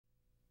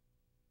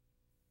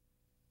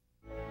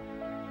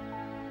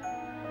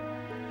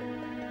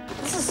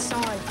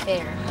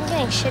unfair. I'm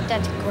getting shipped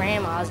out to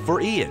Grandma's.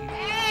 For Ian.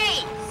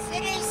 Hey,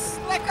 city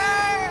slicker!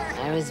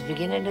 I was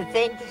beginning to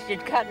think that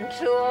you'd gotten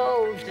too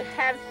old to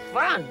have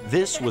fun.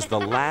 This was the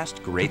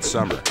last great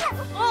summer.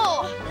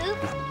 Oh,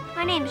 oops.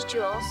 My name's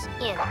Jules.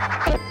 Ian.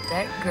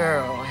 That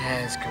girl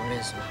has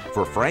charisma.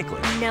 For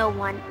Franklin. No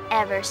one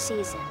ever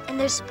sees him. And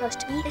there's supposed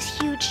to be this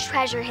huge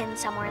treasure hidden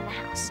somewhere in the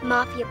house.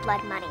 Mafia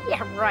blood money.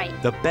 Yeah, right.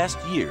 The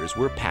best years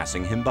were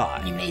passing him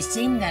by. He may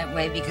seem that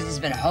way because he's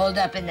been holed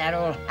up in that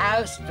old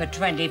house for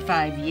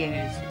 25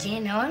 years. Do you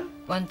know him?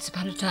 Once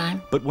upon a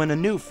time. But when a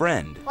new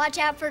friend Watch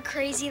out for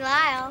Crazy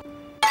Lyle.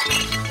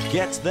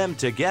 gets them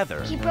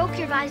together, He broke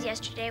your vase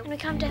yesterday when we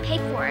come to pay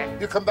for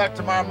it. You come back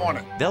tomorrow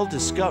morning. they'll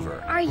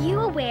discover Are you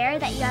aware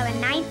that you have a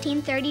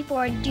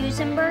 1934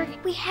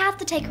 Duesenberg? We have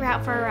to take her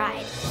out for a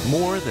ride.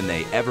 more than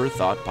they ever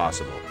thought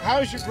possible.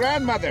 How's your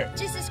grandmother?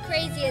 Just as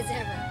crazy as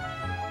ever.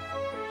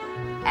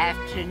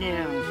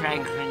 Afternoon,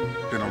 Franklin.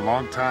 Been a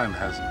long time,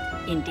 hasn't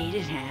it? Indeed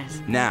it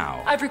has.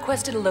 Now, I've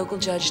requested a local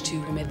judge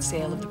to permit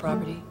sale of the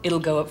property. It'll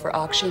go up for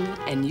auction,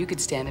 and you could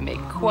stand to make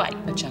quite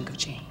a chunk of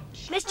change.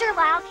 Mr.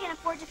 Lyle can't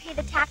afford to pay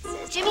the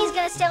taxes. Jimmy's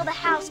gonna sell the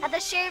house at the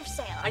sheriff's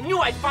sale. I knew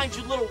I'd find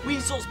you little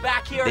weasels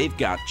back here. they've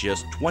got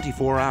just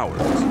 24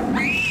 hours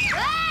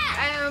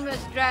I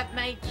almost dropped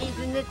my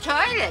teeth in the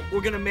toilet.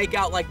 We're gonna make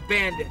out like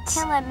bandits.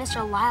 Can't let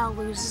Mr. Lyle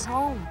lose his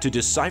home. to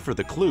decipher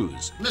the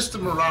clues Mr.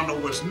 Morano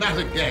was not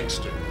a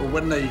gangster. But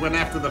when they went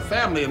after the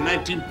family in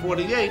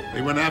 1948,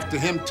 they went after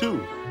him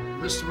too.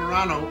 Mr.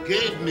 Morano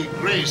gave me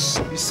grace.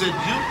 He said,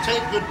 you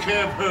take good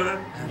care of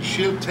her, and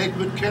she'll take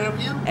good care of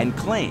you. and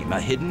claim a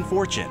hidden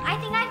fortune. I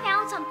think I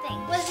found something.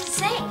 What does it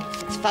say?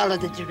 Let's follow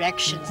the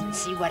directions and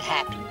see what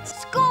happens.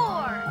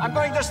 Score! I'm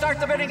going to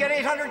start the bidding at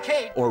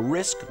 800K. Or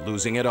risk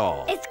losing it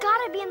all. It's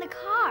gotta be in the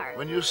car.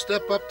 When you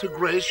step up to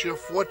grace, your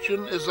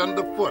fortune is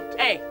underfoot.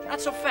 Hey, not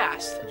so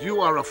fast.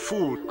 You are a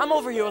fool. I'm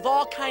over here with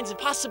all kinds of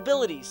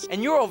possibilities,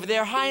 and you're over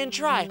there high and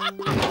dry.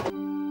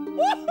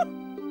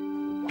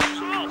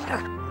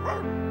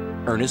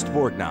 Ernest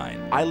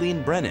Borgnine,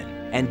 Eileen Brennan,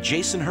 and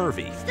Jason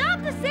Hervey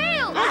Stop the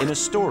sale! in a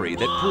story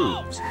that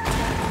proves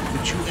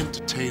Would you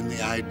entertain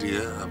the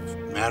idea of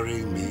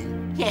marrying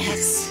me?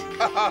 Yes.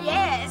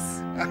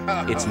 Yes.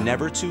 it's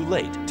never too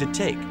late to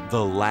take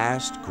the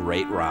last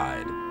great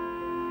ride.